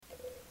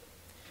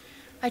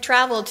I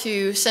traveled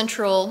to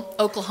central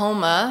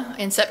Oklahoma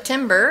in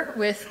September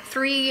with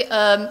three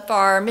of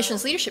our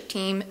missions leadership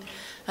team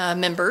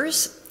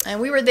members,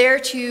 and we were there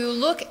to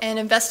look and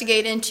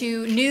investigate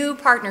into new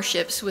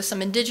partnerships with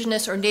some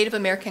indigenous or Native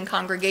American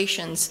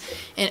congregations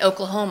in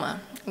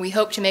Oklahoma. We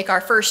hope to make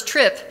our first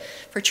trip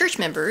for church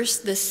members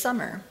this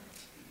summer.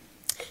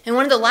 And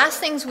one of the last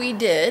things we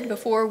did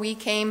before we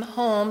came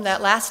home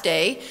that last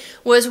day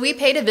was we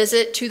paid a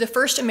visit to the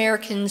First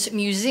Americans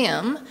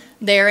Museum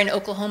there in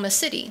Oklahoma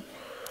City.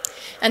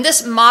 And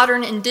this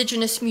modern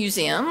indigenous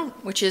museum,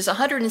 which is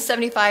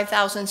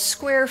 175,000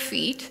 square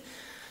feet,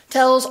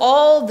 tells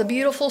all the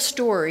beautiful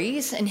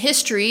stories and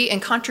history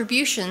and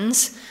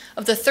contributions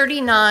of the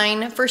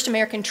 39 First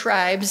American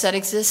tribes that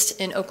exist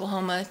in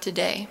Oklahoma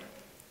today.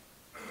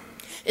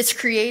 It's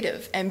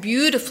creative and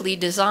beautifully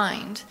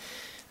designed.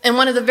 And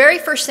one of the very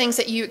first things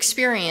that you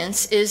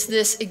experience is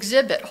this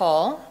exhibit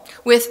hall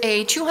with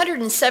a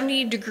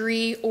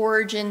 270-degree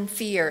origin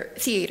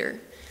theater.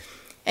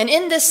 And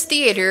in this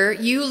theater,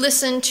 you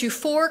listen to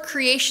 4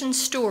 creation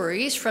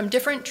stories from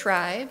different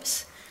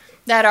tribes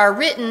that are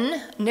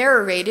written,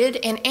 narrated,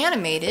 and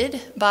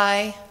animated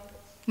by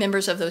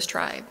members of those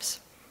tribes.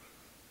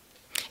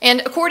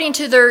 And according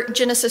to their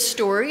Genesis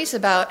stories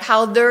about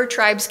how their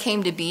tribes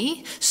came to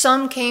be,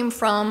 some came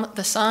from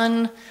the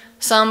sun,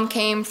 some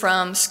came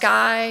from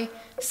sky,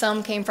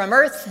 some came from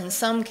earth, and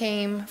some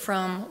came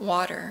from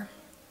water.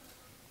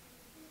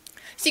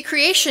 See,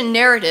 creation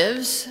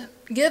narratives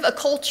give a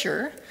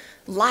culture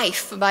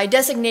life by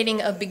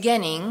designating a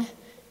beginning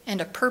and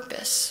a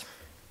purpose.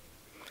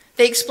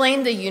 They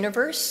explain the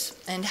universe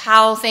and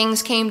how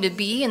things came to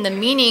be and the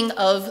meaning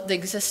of the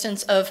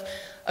existence of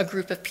a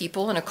group of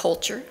people and a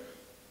culture.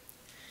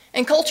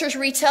 And cultures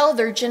retell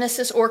their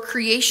Genesis or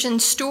creation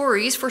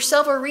stories for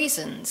several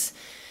reasons.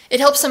 It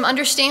helps them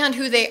understand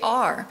who they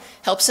are,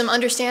 helps them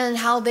understand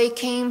how they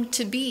came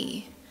to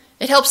be.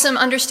 It helps them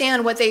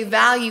understand what they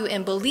value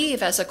and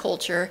believe as a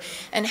culture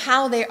and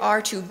how they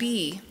are to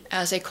be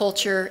as a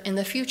culture in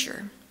the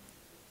future.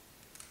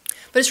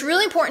 But it's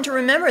really important to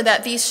remember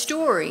that these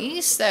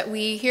stories that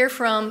we hear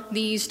from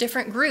these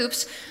different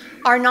groups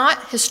are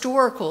not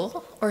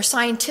historical or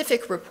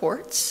scientific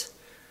reports.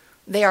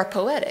 They are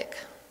poetic.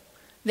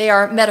 They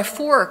are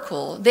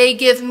metaphorical. They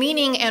give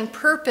meaning and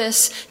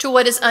purpose to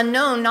what is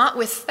unknown, not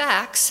with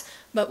facts,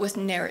 but with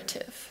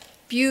narrative.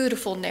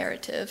 Beautiful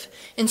narrative,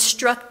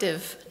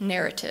 instructive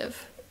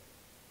narrative.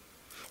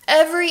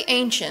 Every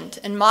ancient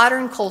and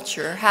modern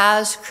culture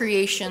has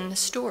creation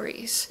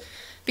stories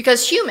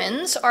because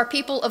humans are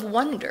people of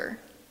wonder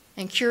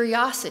and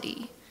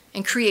curiosity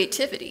and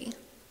creativity.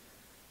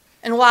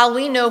 And while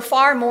we know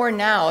far more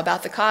now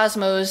about the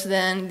cosmos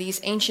than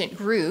these ancient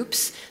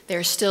groups,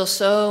 there's still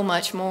so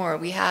much more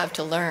we have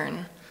to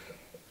learn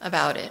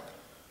about it.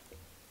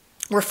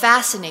 We're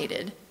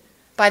fascinated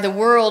by the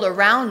world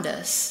around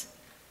us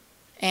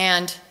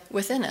and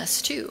within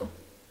us too.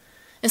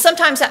 And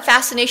sometimes that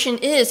fascination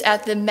is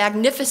at the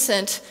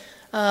magnificent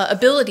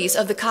abilities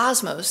of the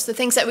cosmos, the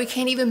things that we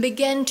can't even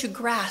begin to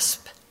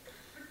grasp.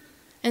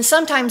 And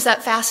sometimes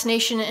that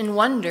fascination and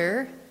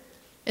wonder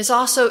is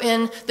also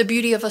in the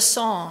beauty of a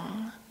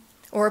song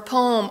or a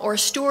poem or a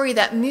story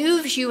that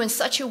moves you in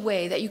such a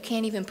way that you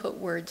can't even put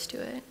words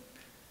to it.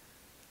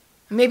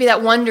 Maybe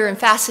that wonder and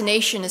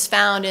fascination is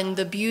found in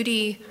the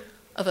beauty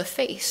of a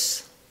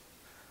face,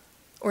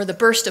 or the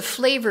burst of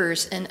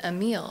flavors in a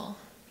meal,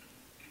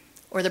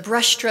 or the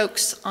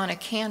brushstrokes on a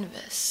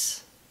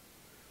canvas,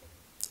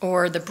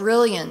 or the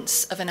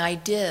brilliance of an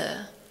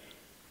idea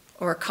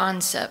or a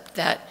concept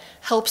that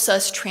helps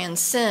us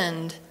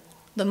transcend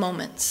the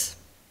moments.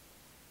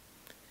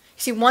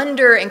 See,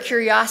 wonder and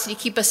curiosity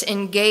keep us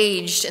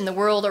engaged in the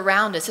world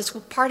around us. It's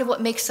part of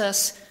what makes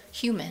us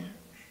human.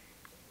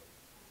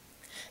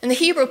 And the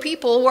Hebrew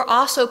people were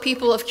also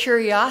people of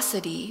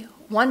curiosity,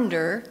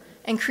 wonder,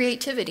 and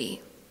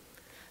creativity.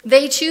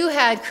 They too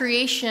had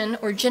creation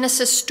or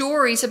Genesis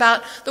stories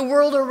about the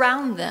world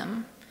around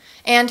them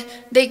and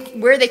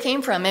where they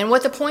came from and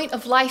what the point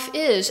of life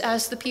is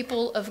as the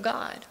people of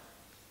God.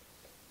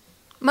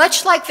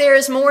 Much like there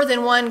is more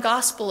than one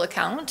gospel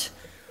account,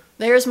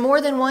 there is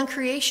more than one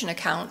creation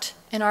account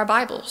in our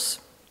Bibles.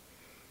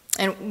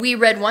 And we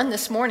read one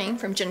this morning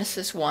from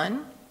Genesis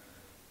 1.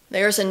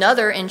 There's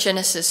another in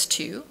Genesis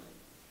 2.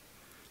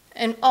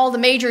 And all the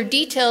major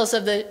details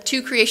of the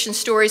 2 creation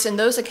stories in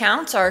those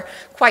accounts are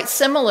quite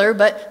similar,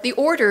 but the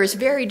order is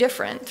very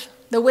different.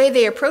 The way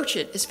they approach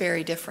it is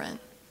very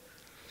different.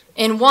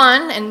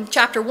 In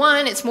chapter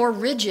 1, it's more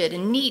rigid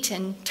and neat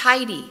and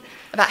tidy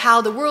about how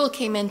the world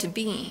came into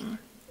being.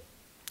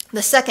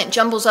 The second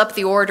jumbles up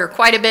the order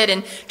quite a bit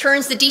and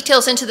turns the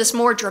details into this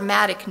more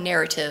dramatic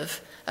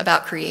narrative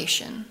about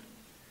creation.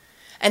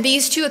 And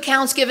these 2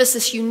 accounts give us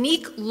this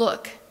unique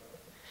look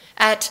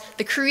at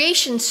the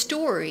creation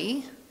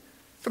story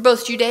for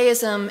both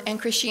Judaism and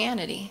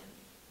Christianity.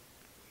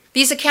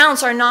 These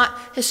accounts are not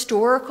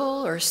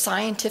historical or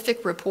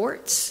scientific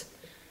reports.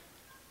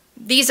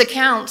 These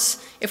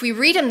accounts, if we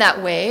read them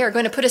that way, are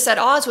going to put us at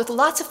odds with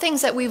lots of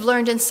things that we've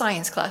learned in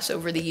science class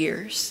over the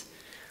years.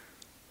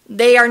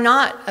 They are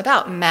not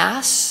about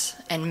mass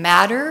and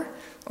matter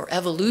or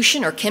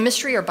evolution or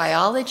chemistry or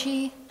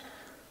biology.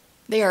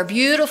 They are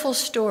beautiful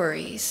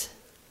stories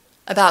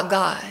about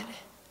God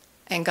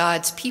and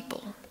God's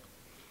people.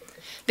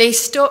 They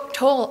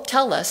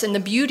tell us in the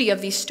beauty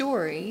of these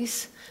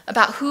stories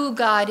about who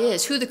God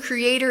is, who the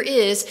Creator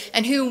is,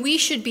 and who we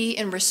should be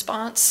in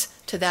response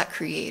to that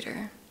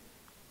Creator.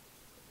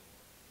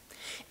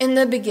 In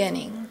the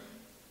beginning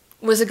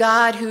was a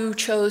God who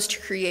chose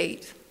to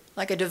create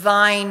like a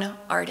divine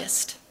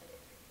artist.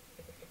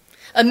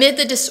 Amid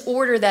the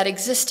disorder that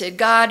existed,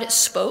 God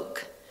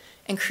spoke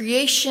and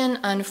creation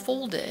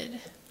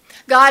unfolded.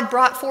 God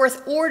brought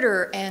forth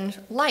order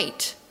and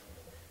light.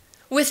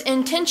 With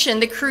intention,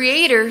 the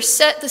Creator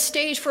set the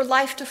stage for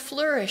life to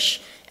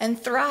flourish and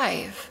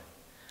thrive.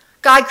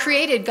 God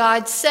created,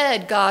 God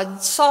said,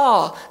 God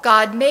saw,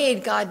 God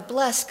made, God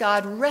blessed,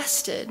 God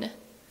rested.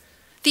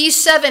 These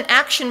 7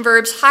 action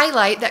verbs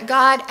highlight that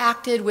God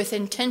acted with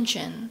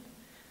intention,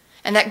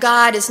 and that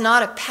God is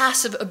not a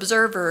passive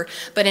observer,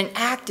 but an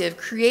active,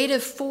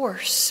 creative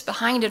force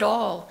behind it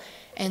all,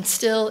 and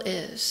still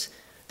is.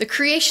 The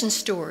creation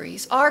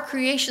stories, our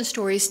creation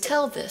stories,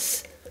 tell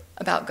this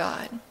about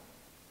God.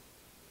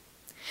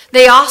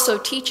 They also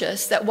teach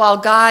us that while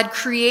God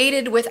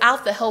created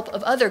without the help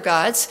of other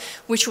gods,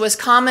 which was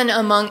common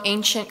among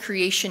ancient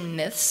creation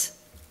myths,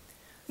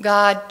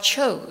 God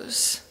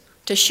chose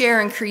to share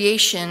in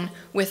creation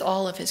with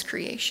all of his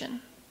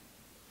creation,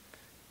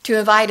 to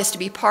invite us to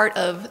be part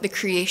of the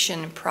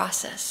creation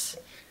process.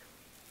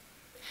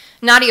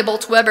 Nadia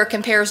Bolz-Weber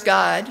compares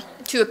God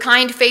to a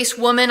kind-faced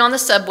woman on the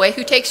subway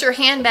who takes her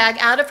handbag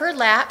out of her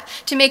lap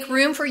to make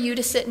room for you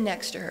to sit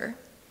next to her.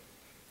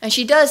 And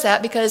she does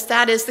that because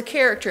that is the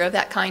character of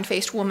that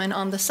kind-faced woman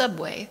on the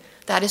subway.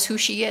 That is who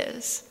she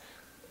is.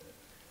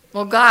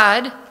 Well,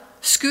 God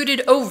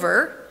scooted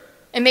over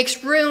and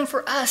makes room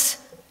for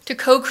us to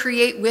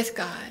co-create with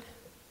God,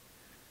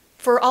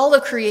 for all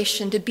of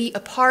creation to be a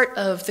part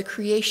of the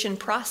creation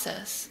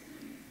process.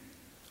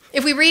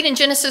 If we read in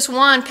Genesis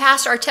 1,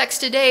 past our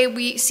text today,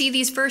 we see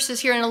these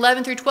verses here in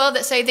 11 through 12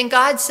 that say, "Then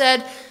God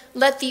said,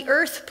 'Let the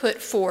earth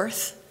put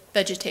forth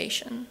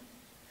vegetation,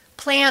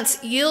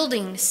 plants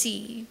yielding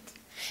seed,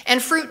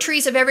 and fruit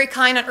trees of every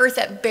kind on earth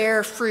that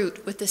bear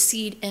fruit with the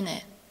seed in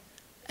it.'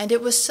 And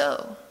it was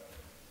so.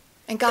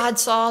 And God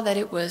saw that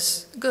it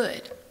was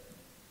good."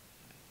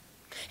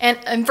 And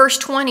in verse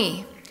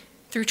 20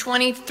 through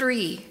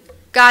 23,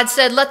 God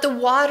said, "Let the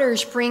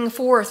waters bring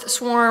forth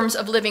swarms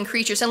of living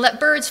creatures, and let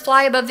birds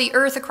fly above the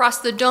earth across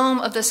the dome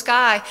of the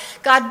sky."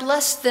 God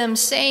blessed them,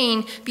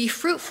 saying, "Be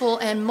fruitful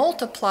and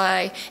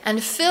multiply,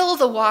 and fill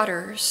the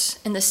waters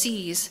in the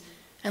seas,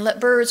 and let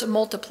birds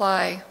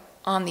multiply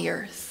on the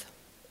earth."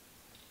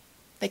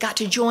 They got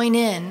to join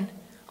in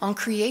on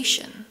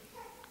creation.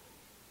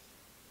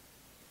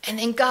 And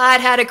then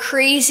God had a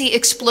crazy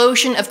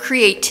explosion of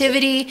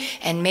creativity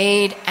and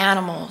made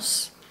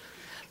animals.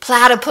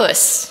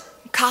 Platypus,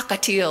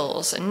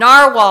 cockatiels, and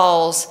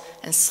narwhals,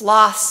 and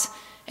sloths,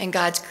 and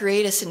God's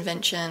greatest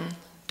invention,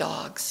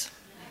 dogs.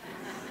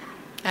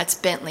 That's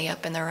Bentley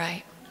up in the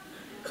right.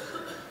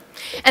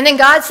 And then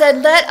God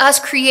said, "Let us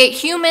create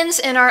humans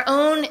in our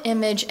own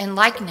image and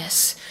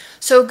likeness."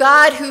 So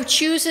God, who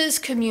chooses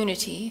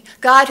community,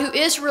 God who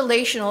is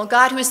relational,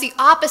 God who is the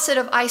opposite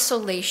of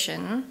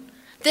isolation,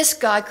 this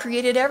God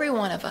created every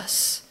one of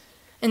us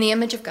in the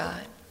image of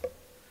God,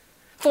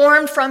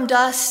 formed from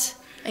dust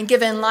and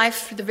given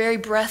life through the very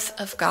breath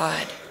of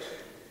God.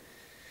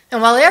 And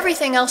while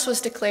everything else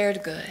was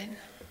declared good,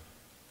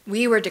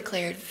 we were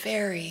declared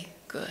very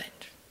good.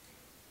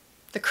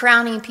 The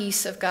crowning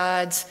piece of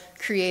God's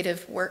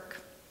creative work.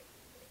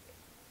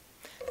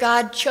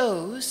 God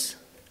chose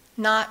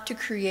not to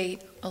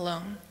create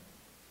alone.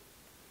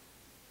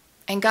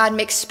 And God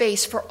makes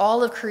space for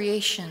all of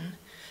creation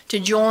to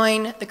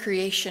join the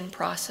creation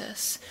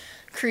process.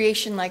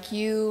 Creation like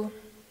you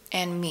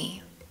and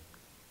me.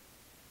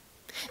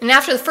 And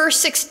after the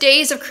first 6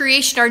 days of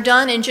creation are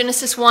done in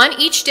Genesis 1,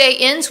 each day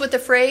ends with the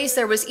phrase,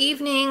 "There was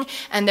evening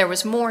and there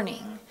was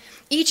morning."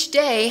 Each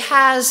day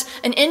has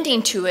an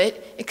ending to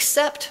it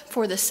except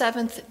for the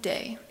 7th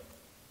day.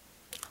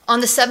 On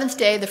the 7th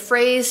day, the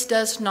phrase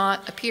does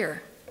not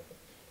appear.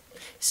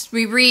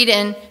 We read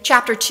in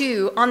chapter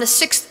 2, "On the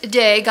 6th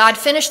day, God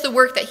finished the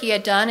work that he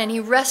had done, and he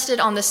rested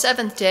on the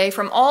 7th day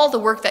from all the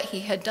work that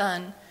he had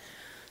done.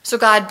 So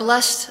God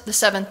blessed the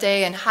 7th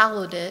day and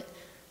hallowed it,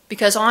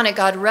 because on it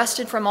God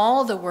rested from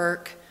all the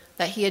work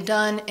that he had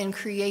done in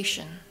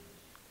creation."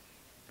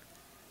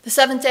 The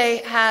 7th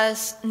day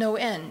has no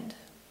end.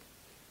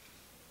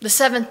 The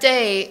 7th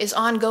day is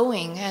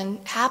ongoing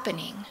and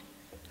happening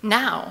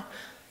now.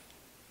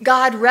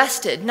 God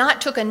rested,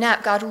 not took a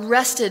nap. God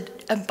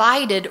rested,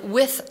 abided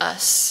with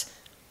us,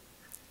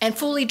 and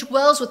fully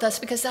dwells with us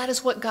because that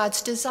is what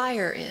God's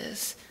desire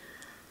is.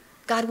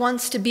 God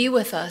wants to be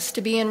with us,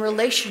 to be in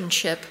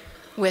relationship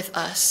with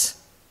us.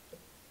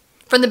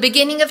 From the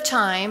beginning of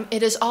time,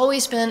 it has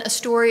always been a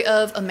story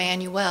of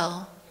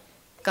Emmanuel,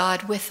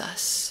 God with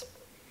us.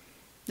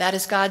 That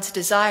is God's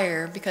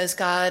desire because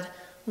God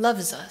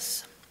loves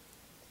us.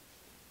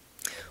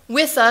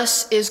 With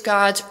us is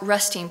God's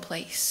resting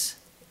place.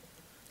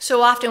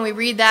 So often we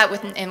read that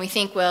and we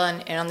think, well,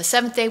 and on the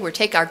seventh day we'll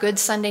take our good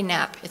Sunday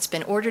nap. It's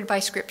been ordered by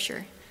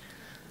Scripture.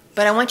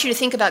 But I want you to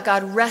think about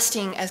God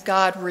resting as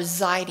God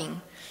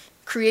residing.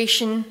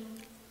 Creation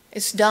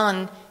is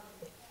done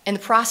and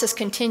the process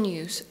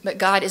continues, but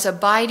God is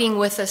abiding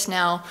with us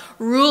now,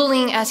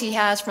 ruling as he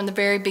has from the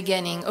very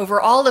beginning. Over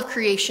all of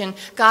creation,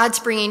 God's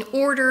bringing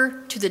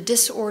order to the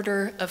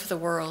disorder of the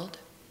world.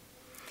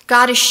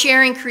 God is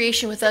sharing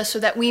creation with us so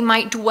that we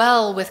might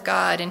dwell with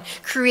God and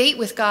create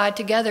with God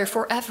together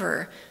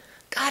forever.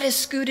 God is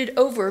scooted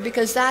over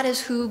because that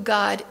is who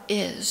God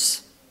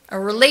is, a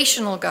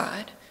relational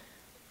God.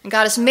 And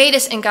God has made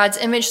us in God's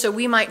image so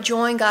we might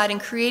join God in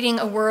creating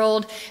a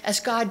world as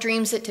God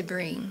dreams it to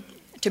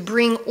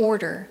bring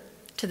order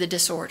to the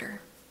disorder.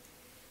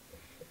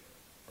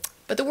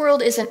 But the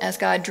world isn't as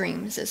God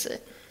dreams, is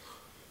it?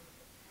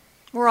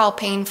 We're all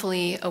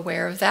painfully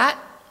aware of that.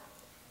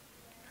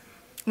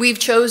 We've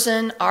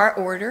chosen our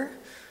order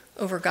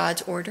over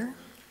God's order,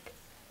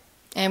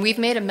 and we've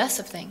made a mess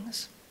of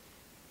things.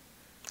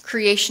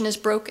 Creation is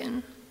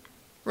broken.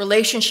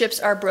 Relationships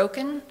are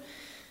broken.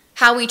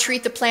 How we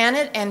treat the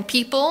planet and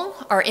people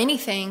are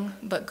anything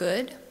but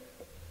good.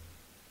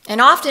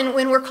 And often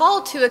when we're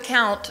called to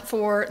account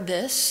for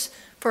this,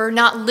 for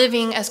not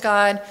living as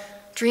God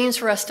dreams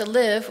for us to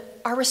live,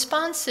 our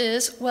response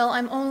is, well,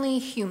 I'm only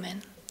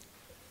human.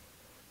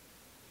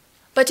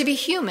 But to be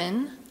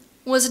human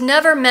was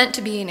never meant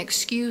to be an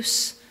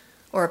excuse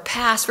or a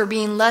pass for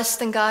being less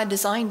than God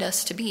designed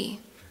us to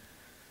be.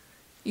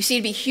 You see,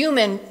 to be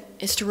human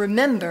is to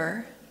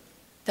remember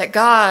that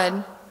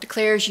God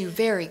declares you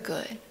very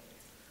good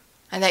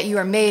and that you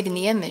are made in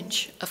the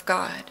image of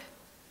God,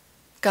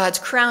 God's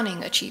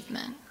crowning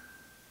achievement.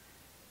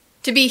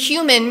 To be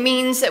human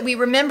means that we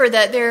remember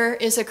that there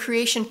is a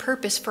creation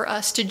purpose for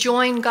us to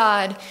join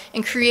God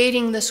in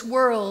creating this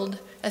world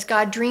as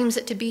God dreams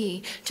it to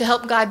be, to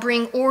help God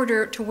bring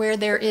order to where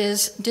there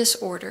is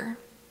disorder.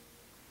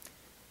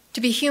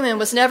 To be human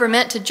was never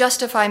meant to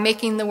justify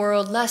making the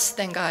world less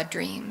than God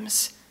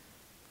dreams.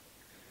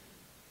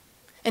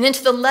 And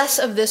into the less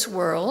of this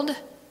world,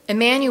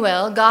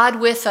 Emmanuel, God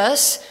with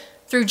us,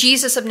 through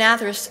Jesus of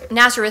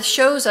Nazareth,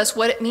 shows us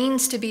what it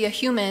means to be a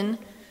human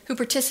who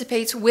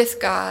participates with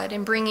God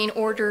in bringing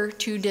order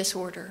to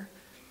disorder.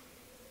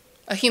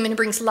 A human who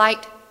brings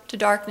light to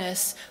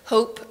darkness,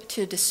 hope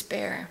to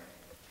despair.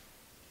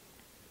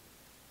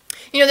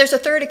 You know, there's a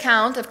third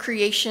account of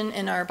creation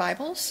in our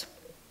Bibles.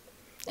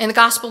 In the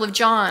Gospel of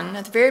John,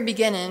 at the very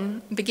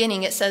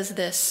beginning, it says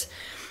this: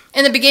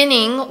 "In the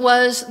beginning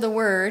was the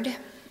Word,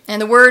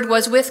 and the Word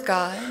was with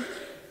God,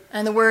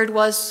 and the Word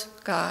was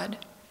God.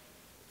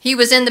 He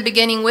was in the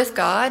beginning with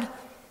God.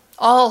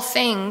 All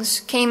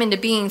things came into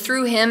being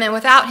through him, and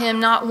without him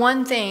not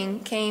one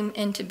thing came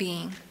into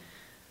being.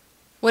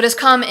 What has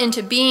come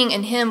into being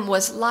in him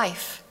was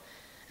life,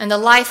 and the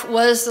life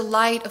was the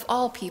light of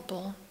all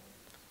people.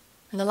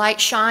 And the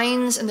light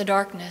shines in the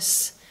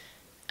darkness,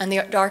 and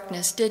the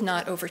darkness did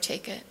not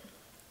overtake it."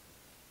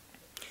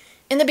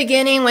 In the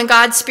beginning, when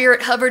God's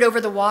Spirit hovered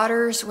over the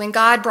waters, when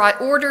God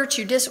brought order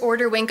to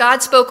disorder, when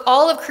God spoke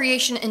all of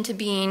creation into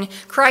being,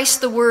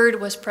 Christ the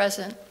Word was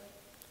present.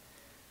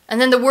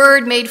 And then the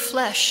Word made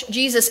flesh.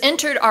 Jesus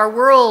entered our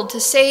world to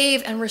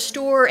save and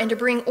restore and to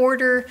bring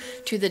order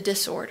to the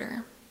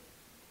disorder.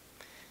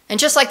 And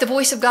just like the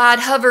voice of God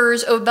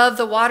hovers above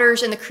the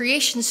waters in the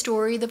creation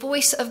story, the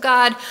voice of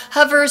God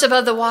hovers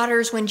above the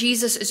waters when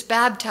Jesus is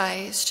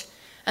baptized.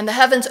 And the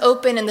heavens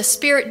open and the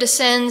Spirit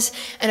descends,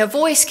 and a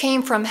voice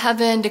came from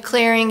heaven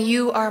declaring,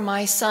 "You are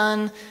my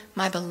Son,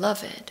 my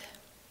beloved.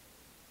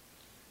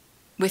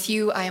 With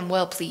you I am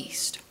well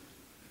pleased."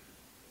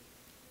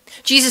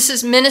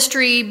 Jesus'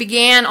 ministry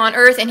began on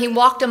earth, and he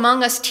walked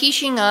among us,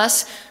 teaching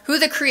us who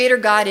the Creator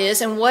God is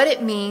and what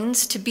it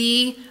means to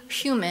be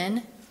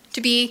human,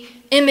 to be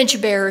image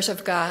bearers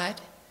of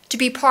God, to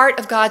be part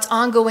of God's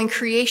ongoing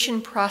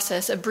creation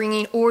process of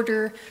bringing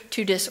order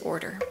to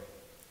disorder.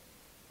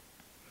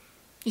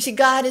 You see,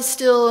 God is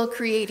still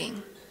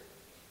creating,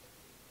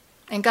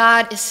 and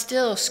God is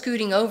still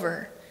scooting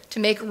over to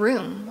make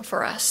room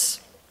for us,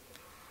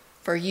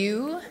 for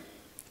you,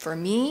 for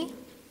me,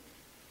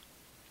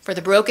 for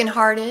the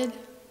brokenhearted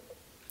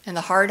and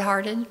the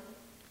hard-hearted,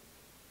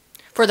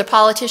 for the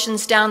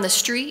politicians down the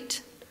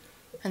street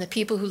and the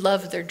people who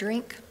love their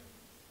drink,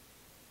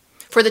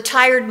 for the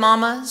tired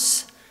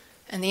mamas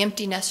and the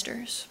empty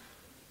nesters,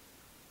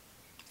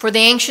 for the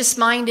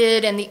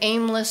anxious-minded and the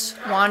aimless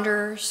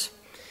wanderers,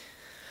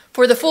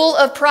 for the full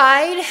of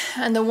pride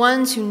and the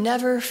ones who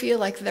never feel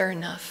like they're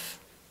enough,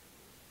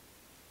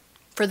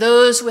 for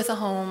those with a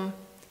home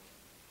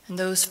and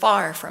those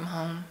far from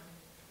home.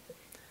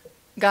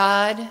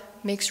 God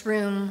makes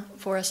room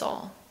for us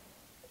all.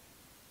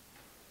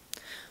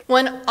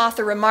 One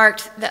author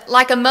remarked that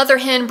like a mother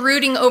hen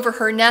brooding over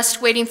her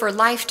nest waiting for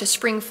life to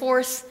spring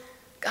forth,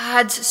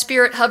 God's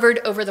Spirit hovered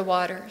over the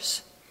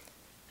waters.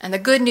 And the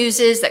good news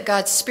is that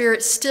God's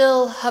Spirit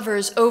still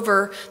hovers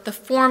over the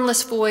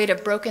formless void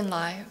of broken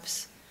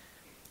lives.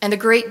 and the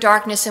great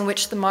darkness in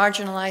which the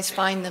marginalized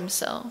find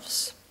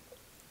themselves.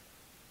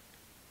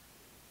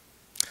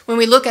 When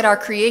we look at our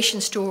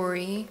creation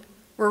story,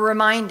 we're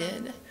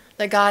reminded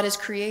that God is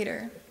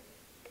creator,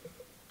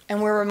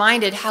 and we're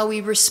reminded how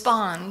we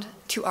respond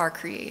to our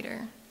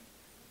creator.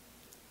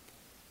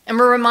 And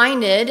we're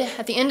reminded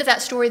at the end of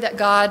that story that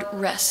God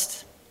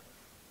rests,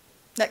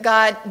 that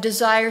God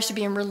desires to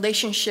be in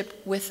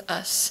relationship with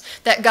us,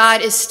 that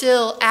God is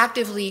still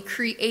actively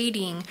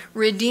creating,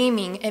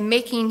 redeeming, and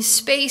making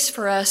space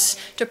for us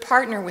to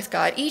partner with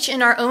God, each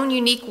in our own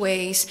unique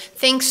ways,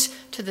 thanks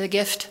to the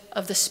gift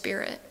of the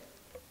Spirit.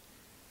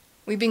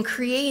 We've been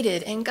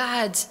created in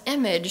God's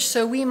image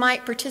so we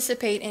might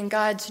participate in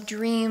God's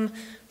dream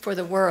for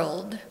the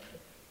world.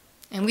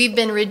 And we've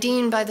been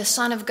redeemed by the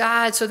Son of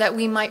God so that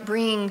we might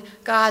bring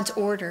God's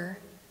order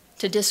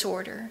to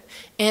disorder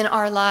in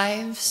our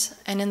lives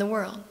and in the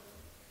world.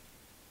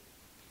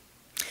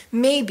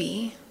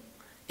 Maybe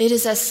it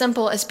is as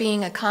simple as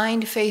being a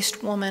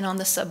kind-faced woman on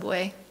the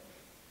subway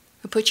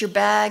who puts your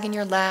bag in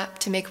your lap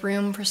to make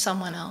room for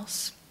someone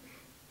else.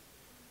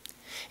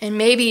 And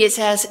maybe it's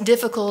as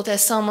difficult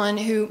as someone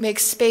who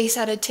makes space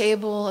at a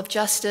table of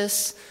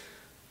justice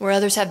where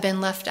others have been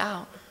left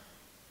out.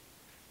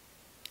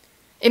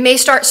 It may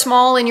start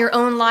small in your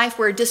own life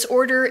where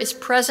disorder is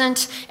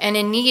present and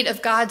in need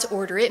of God's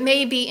order. It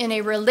may be in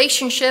a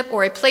relationship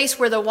or a place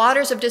where the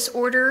waters of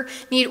disorder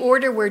need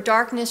order, where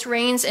darkness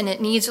reigns and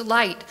it needs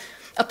light.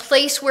 A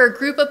place where a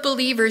group of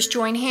believers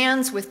join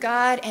hands with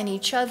God and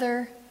each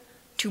other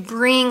to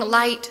bring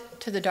light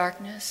to the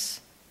darkness.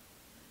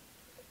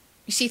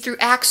 You see, through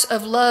acts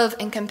of love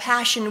and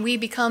compassion, we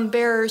become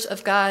bearers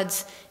of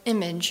God's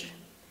image.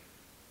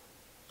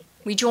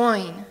 We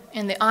join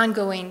in the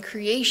ongoing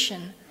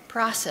creation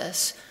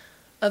process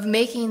of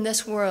making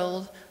this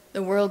world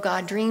the world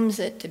God dreams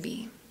it to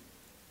be.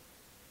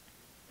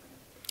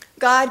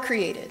 God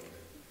created.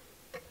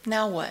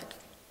 Now what?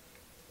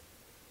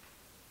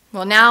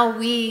 Well, now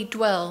we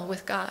dwell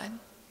with God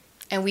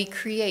and we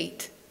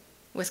create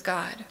with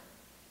God.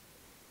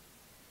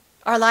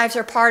 Our lives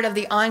are part of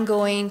the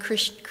ongoing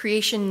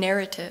creation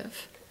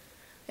narrative,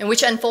 in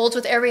which unfolds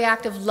with every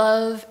act of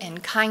love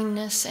and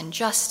kindness and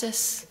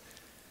justice.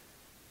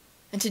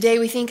 And today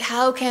we think,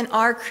 how can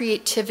our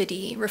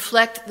creativity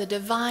reflect the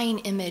divine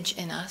image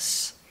in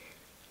us?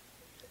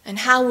 And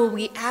how will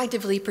we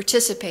actively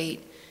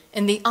participate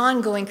in the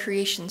ongoing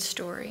creation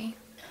story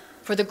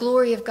for the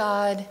glory of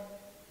God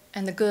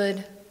and the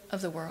good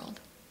of the world?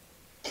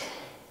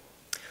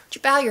 Would you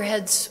bow your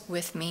heads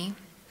with me?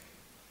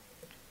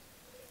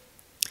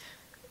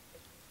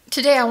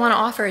 Today I want to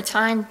offer a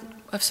time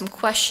of some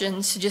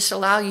questions to just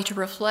allow you to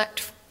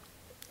reflect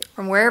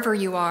from wherever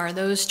you are,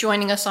 those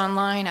joining us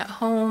online at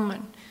home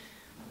and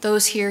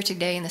those here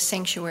today in the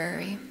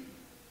sanctuary.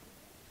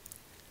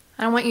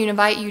 I want you to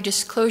invite you to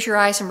just close your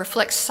eyes and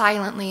reflect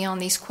silently on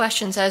these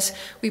questions as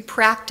we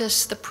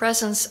practice the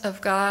presence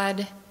of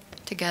God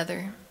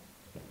together.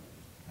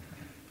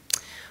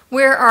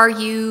 Where are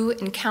you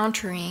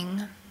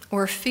encountering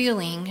or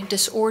feeling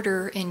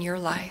disorder in your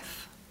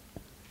life?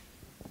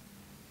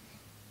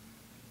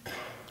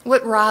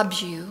 What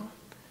robs you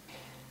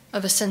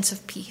of a sense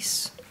of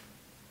peace?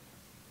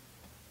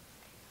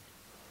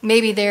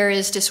 Maybe there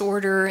is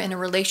disorder in a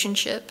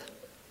relationship.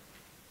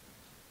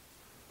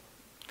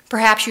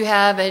 Perhaps you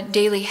have a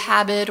daily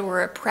habit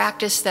or a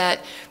practice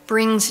that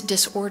brings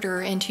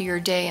disorder into your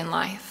day and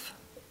life.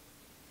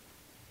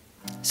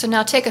 So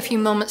now take a few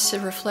moments to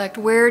reflect.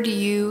 Where do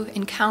you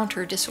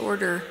encounter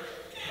disorder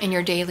in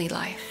your daily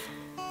life?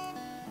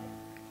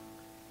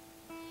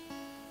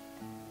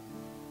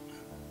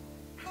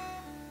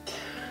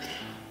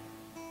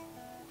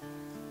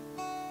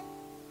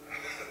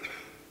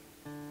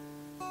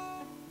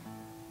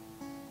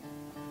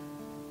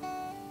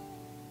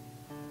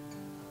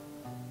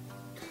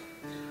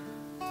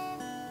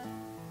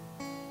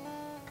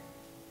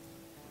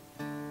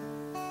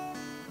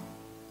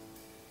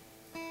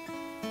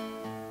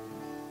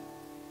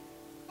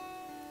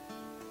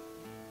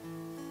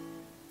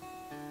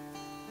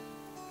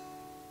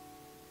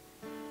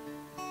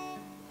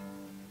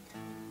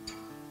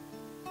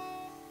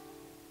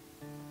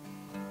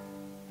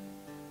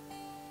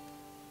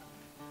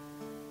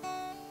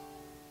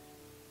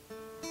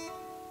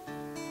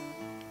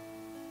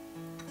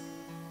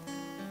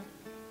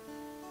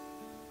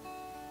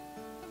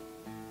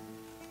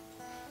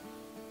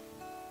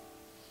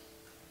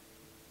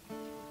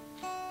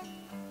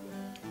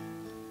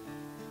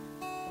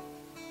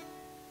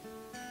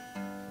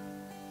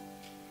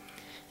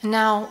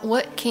 Now,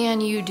 what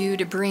can you do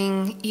to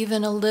bring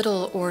even a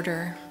little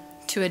order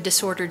to a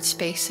disordered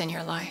space in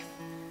your life?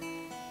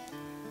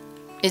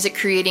 Is it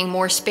creating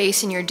more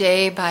space in your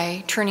day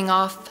by turning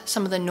off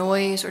some of the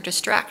noise or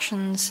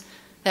distractions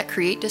that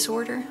create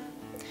disorder?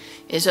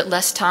 Is it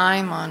less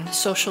time on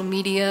social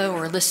media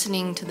or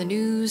listening to the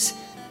news?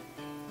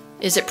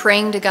 Is it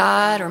praying to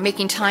God or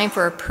making time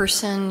for a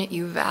person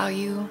you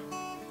value?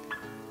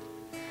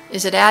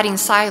 Is it adding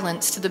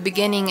silence to the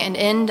beginning and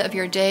end of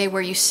your day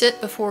where you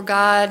sit before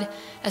God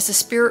as the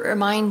Spirit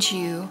reminds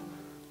you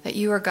that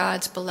you are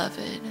God's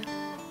beloved.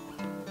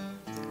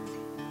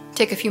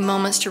 Take a few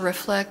moments to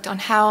reflect on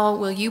how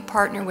will you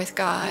partner with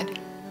God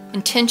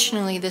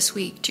intentionally this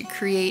week to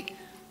create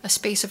a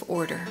space of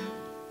order.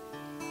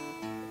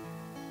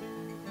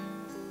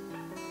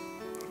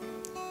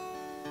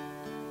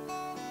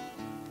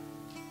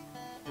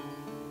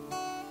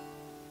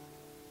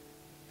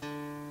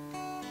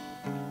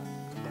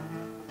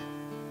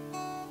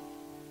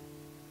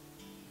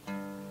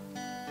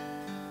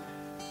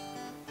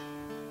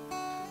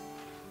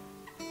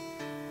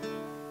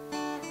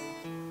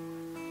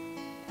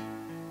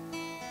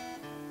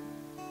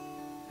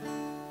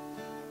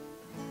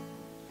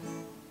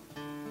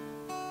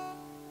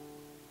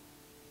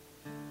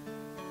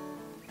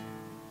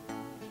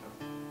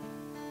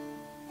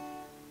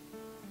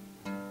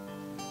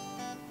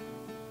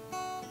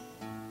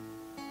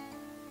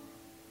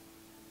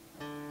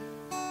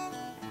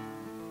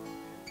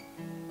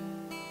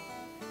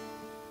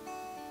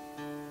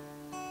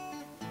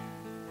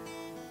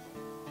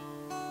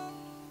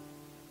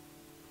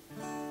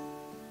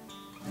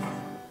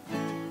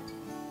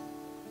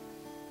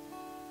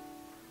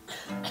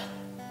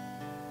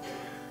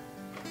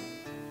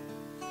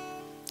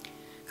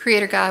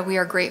 Creator God, we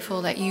are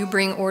grateful that you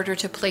bring order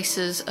to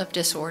places of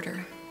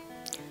disorder.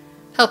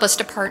 Help us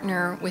to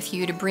partner with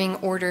you to bring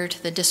order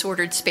to the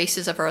disordered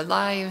spaces of our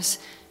lives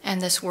and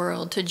this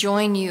world, to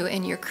join you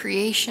in your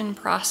creation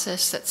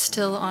process that's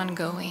still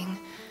ongoing,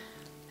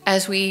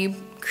 as we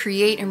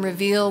create and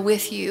reveal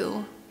with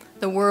you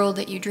the world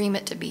that you dream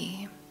it to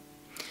be.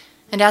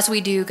 And as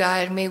we do,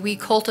 God, may we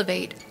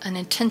cultivate an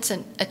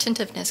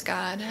attentiveness,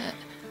 God,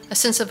 a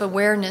sense of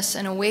awareness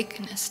and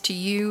awakeness to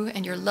you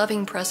and your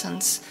loving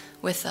presence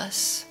with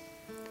us.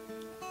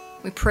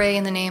 We pray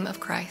in the name of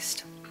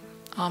Christ.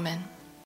 Amen.